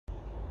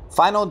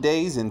Final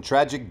days and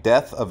tragic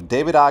death of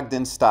David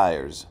Ogden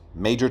Stiers,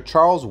 Major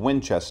Charles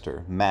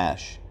Winchester,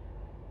 MASH.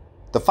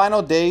 The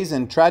final days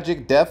and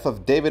tragic death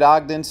of David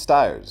Ogden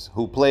Stiers,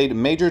 who played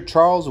Major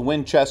Charles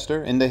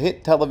Winchester in the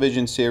hit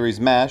television series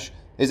MASH,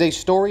 is a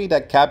story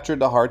that captured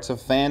the hearts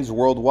of fans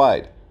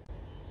worldwide.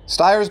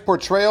 Stiers'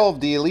 portrayal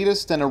of the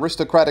elitist and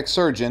aristocratic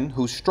surgeon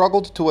who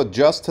struggled to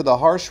adjust to the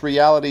harsh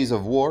realities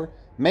of war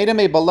made him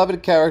a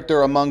beloved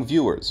character among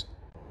viewers.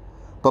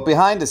 But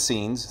behind the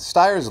scenes,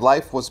 Stiers'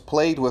 life was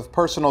plagued with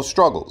personal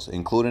struggles,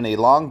 including a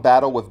long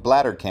battle with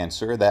bladder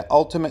cancer that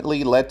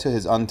ultimately led to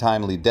his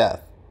untimely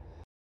death.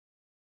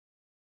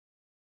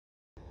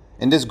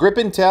 In this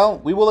gripping tale,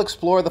 we will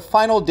explore the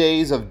final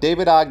days of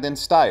David Ogden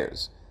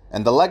Stiers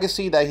and the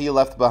legacy that he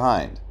left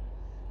behind.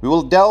 We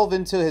will delve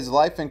into his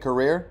life and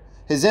career,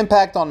 his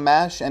impact on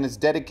MASH and its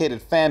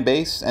dedicated fan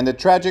base, and the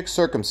tragic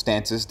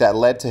circumstances that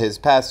led to his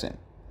passing.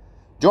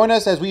 Join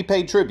us as we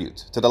pay tribute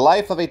to the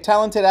life of a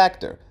talented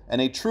actor and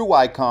a true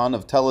icon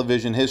of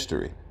television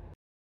history.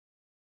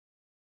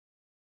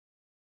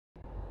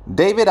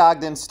 David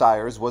Ogden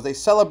Stiers was a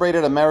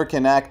celebrated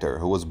American actor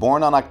who was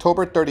born on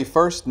October 31,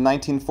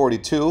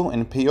 1942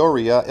 in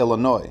Peoria,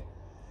 Illinois.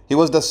 He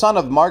was the son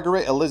of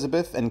Margaret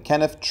Elizabeth and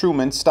Kenneth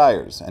Truman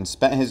Stiers and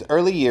spent his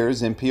early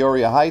years in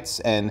Peoria Heights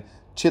and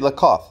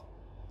Chillicothe.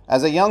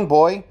 As a young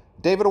boy,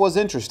 David was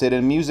interested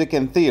in music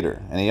and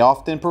theater, and he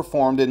often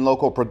performed in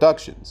local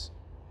productions.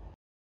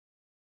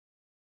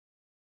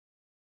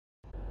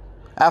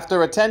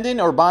 After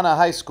attending Urbana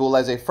High School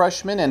as a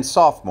freshman and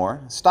sophomore,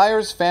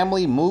 Stiers'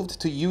 family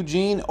moved to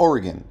Eugene,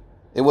 Oregon.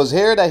 It was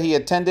here that he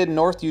attended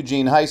North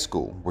Eugene High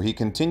School, where he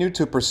continued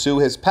to pursue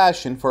his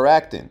passion for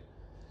acting.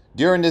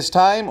 During this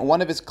time,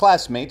 one of his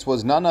classmates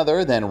was none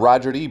other than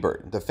Roger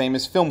Ebert, the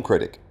famous film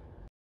critic.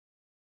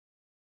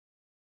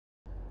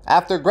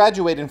 After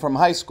graduating from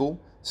high school,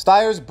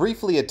 Stiers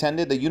briefly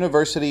attended the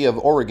University of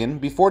Oregon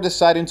before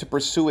deciding to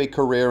pursue a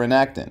career in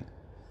acting.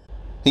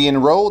 He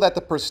enrolled at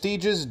the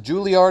prestigious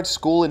Juilliard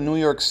School in New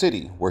York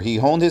City, where he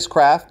honed his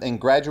craft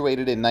and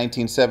graduated in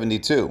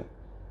 1972.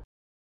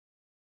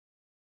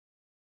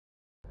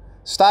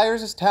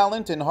 Stiers'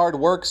 talent and hard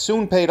work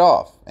soon paid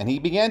off, and he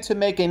began to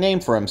make a name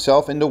for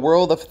himself in the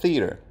world of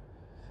theater.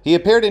 He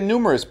appeared in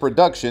numerous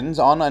productions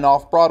on and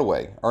off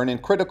Broadway, earning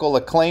critical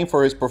acclaim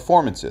for his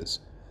performances.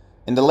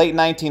 In the late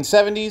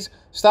 1970s,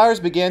 Stiers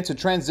began to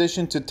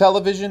transition to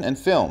television and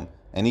film,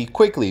 and he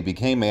quickly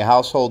became a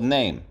household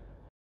name.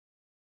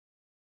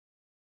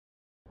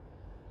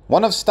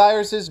 One of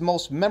Stiers'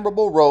 most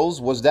memorable roles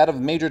was that of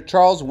Major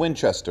Charles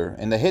Winchester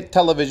in the hit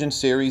television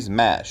series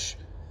MASH.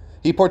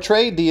 He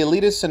portrayed the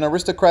elitist and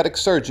aristocratic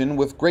surgeon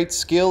with great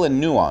skill and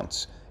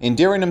nuance,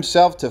 endearing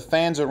himself to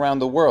fans around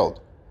the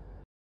world.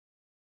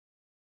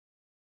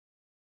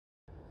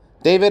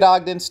 David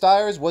Ogden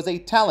Stiers was a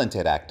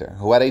talented actor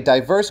who had a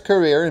diverse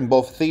career in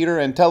both theater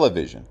and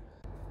television.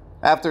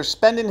 After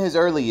spending his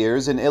early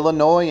years in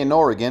Illinois and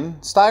Oregon,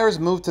 Stiers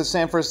moved to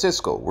San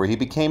Francisco, where he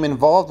became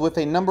involved with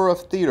a number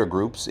of theater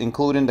groups,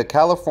 including the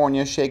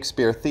California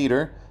Shakespeare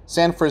Theater,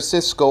 San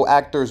Francisco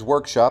Actors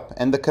Workshop,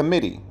 and The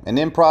Committee, an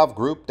improv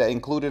group that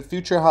included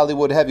future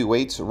Hollywood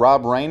heavyweights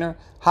Rob Reiner,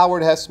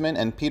 Howard Hesseman,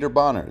 and Peter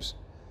Bonners.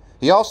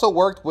 He also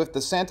worked with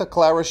the Santa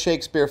Clara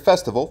Shakespeare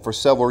Festival for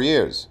several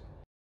years.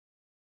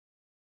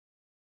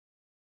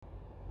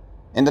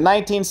 In the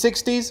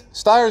 1960s,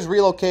 Stiers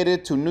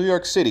relocated to New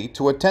York City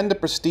to attend the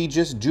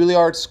prestigious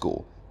Juilliard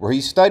School, where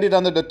he studied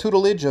under the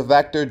tutelage of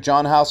actor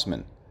John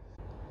Houseman.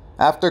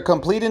 After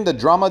completing the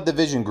Drama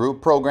Division Group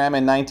program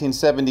in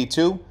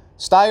 1972,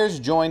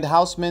 Stiers joined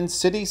Houseman's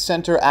City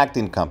Center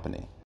Acting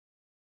Company.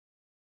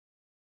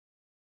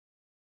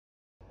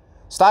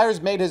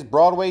 Stiers made his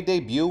Broadway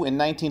debut in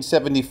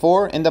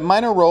 1974 in the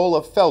minor role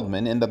of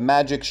Feldman in The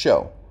Magic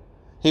Show.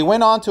 He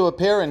went on to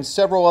appear in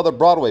several other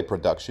Broadway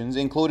productions,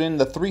 including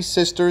The Three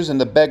Sisters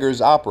and The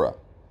Beggar's Opera.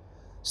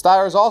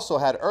 Stiers also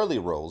had early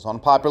roles on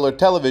popular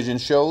television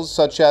shows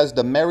such as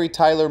The Mary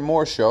Tyler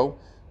Moore Show,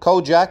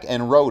 Kojak,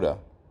 and Rhoda.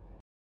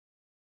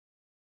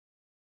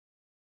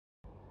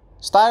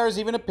 Stiers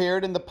even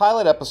appeared in the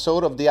pilot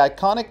episode of the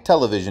iconic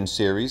television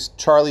series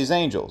Charlie's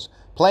Angels,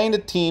 playing the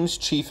team's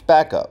chief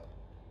backup.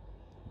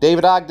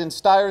 David Ogden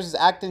Stiers'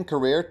 acting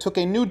career took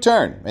a new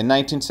turn in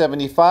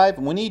 1975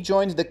 when he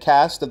joined the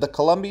cast of the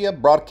Columbia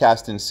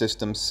Broadcasting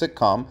System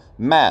sitcom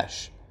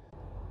MASH.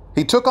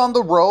 He took on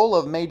the role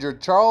of Major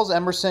Charles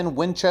Emerson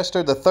Winchester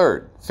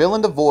III,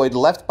 filling the void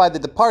left by the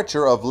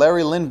departure of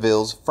Larry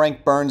Linville's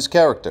Frank Burns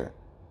character.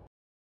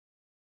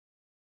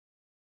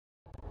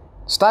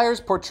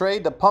 Stiers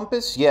portrayed the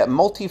pompous yet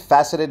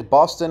multifaceted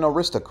Boston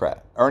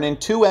aristocrat, earning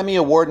 2 Emmy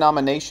Award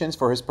nominations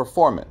for his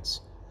performance.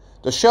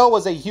 The show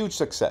was a huge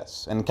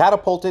success and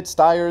catapulted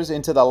Stiers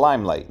into the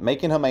limelight,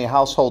 making him a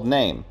household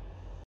name.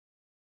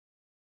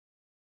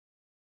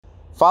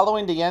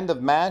 Following the end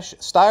of MASH,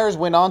 Stiers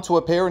went on to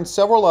appear in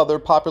several other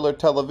popular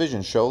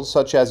television shows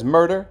such as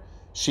Murder,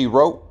 She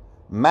Wrote,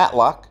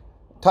 Matlock,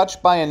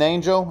 Touched by an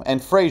Angel,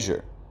 and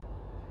Frasier.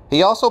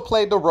 He also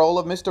played the role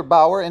of Mr.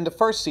 Bauer in the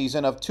first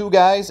season of Two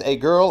Guys, a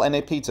Girl, and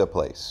a Pizza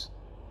Place.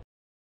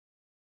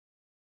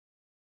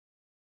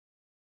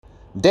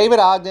 David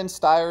Ogden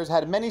Stiers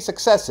had many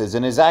successes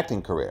in his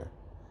acting career.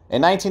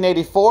 In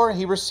 1984,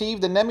 he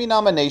received an Emmy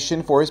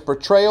nomination for his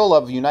portrayal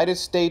of United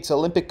States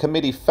Olympic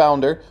Committee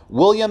founder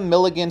William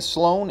Milligan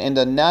Sloan in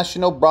the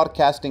National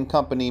Broadcasting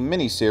Company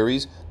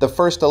miniseries The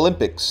First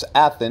Olympics,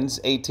 Athens,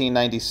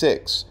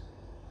 1896.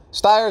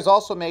 Stiers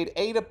also made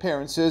 8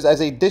 appearances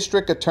as a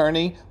district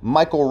attorney,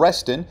 Michael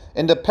Reston,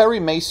 in the Perry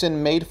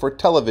Mason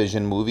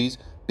made-for-television movies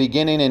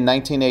beginning in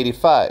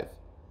 1985.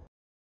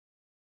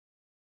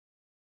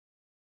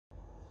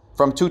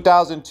 From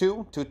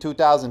 2002 to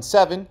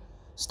 2007,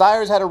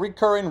 Stiers had a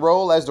recurring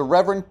role as the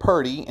Reverend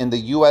Purdy in the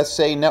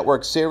USA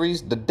Network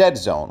series The Dead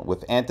Zone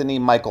with Anthony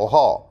Michael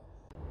Hall.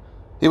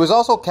 He was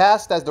also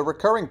cast as the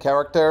recurring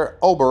character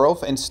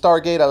Oberov in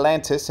Stargate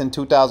Atlantis in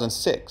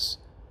 2006.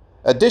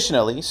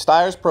 Additionally,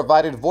 Stiers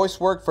provided voice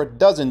work for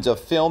dozens of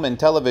film and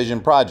television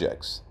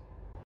projects.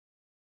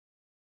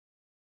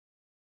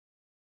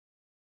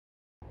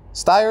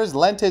 Stiers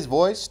lent his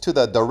voice to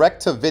the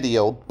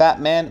direct-to-video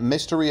Batman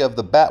Mystery of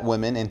the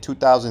Batwomen in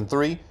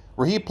 2003,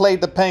 where he played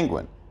the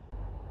Penguin.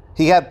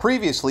 He had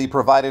previously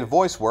provided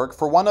voice work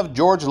for one of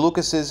George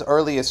Lucas's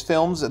earliest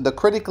films, the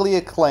critically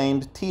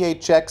acclaimed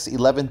THX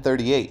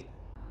 1138.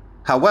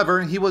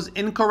 However, he was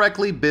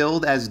incorrectly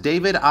billed as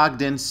David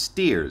Ogden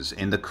Stiers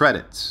in the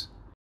credits.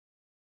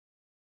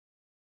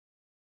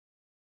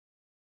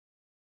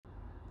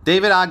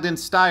 David Ogden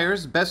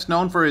Stiers, best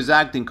known for his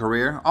acting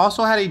career,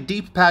 also had a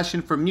deep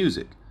passion for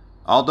music.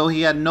 Although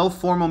he had no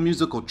formal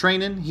musical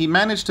training, he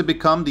managed to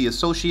become the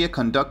associate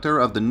conductor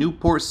of the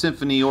Newport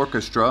Symphony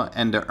Orchestra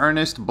and the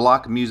Ernest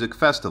Bloch Music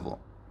Festival.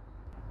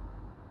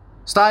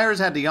 Stiers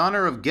had the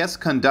honor of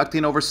guest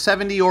conducting over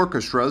 70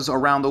 orchestras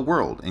around the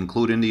world,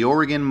 including the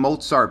Oregon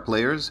Mozart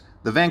Players,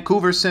 the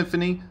Vancouver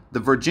Symphony, the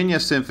Virginia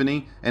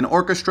Symphony, and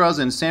orchestras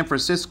in San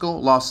Francisco,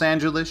 Los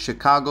Angeles,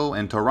 Chicago,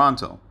 and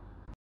Toronto.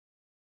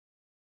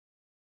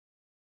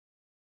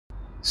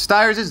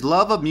 Stiers'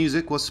 love of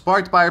music was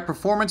sparked by a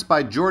performance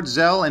by George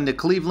Zell and the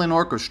Cleveland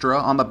Orchestra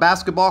on the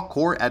basketball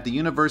court at the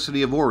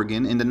University of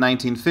Oregon in the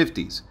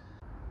 1950s.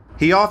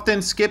 He often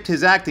skipped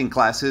his acting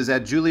classes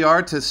at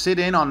Juilliard to sit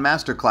in on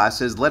master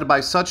classes led by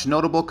such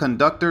notable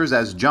conductors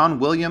as John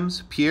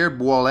Williams, Pierre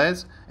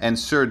Boulez, and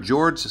Sir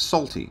George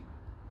Solti.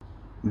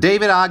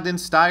 David Ogden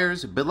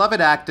Stiers, beloved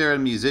actor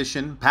and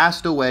musician,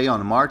 passed away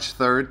on March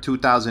 3,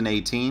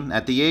 2018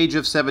 at the age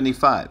of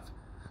 75.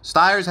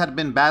 Stiers had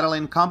been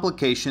battling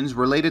complications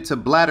related to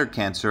bladder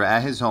cancer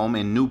at his home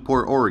in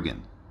Newport,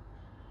 Oregon.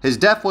 His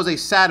death was a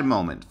sad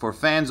moment for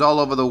fans all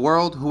over the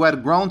world who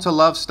had grown to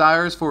love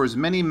Stiers for his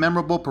many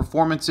memorable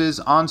performances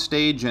on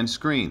stage and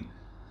screen.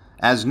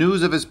 As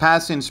news of his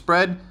passing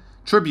spread,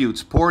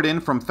 tributes poured in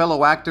from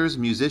fellow actors,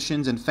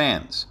 musicians, and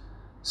fans.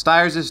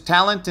 Stiers'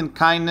 talent and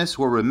kindness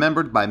were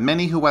remembered by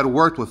many who had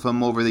worked with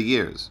him over the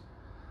years.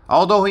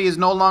 Although he is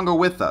no longer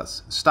with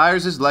us,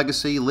 Stiers'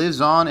 legacy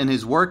lives on in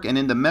his work and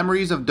in the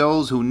memories of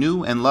those who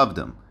knew and loved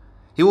him.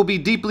 He will be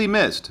deeply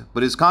missed,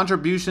 but his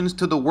contributions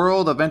to the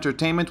world of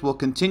entertainment will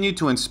continue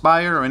to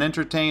inspire and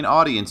entertain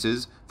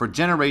audiences for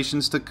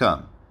generations to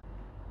come.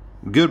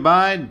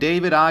 Goodbye,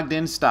 David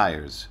Ogden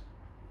Stiers.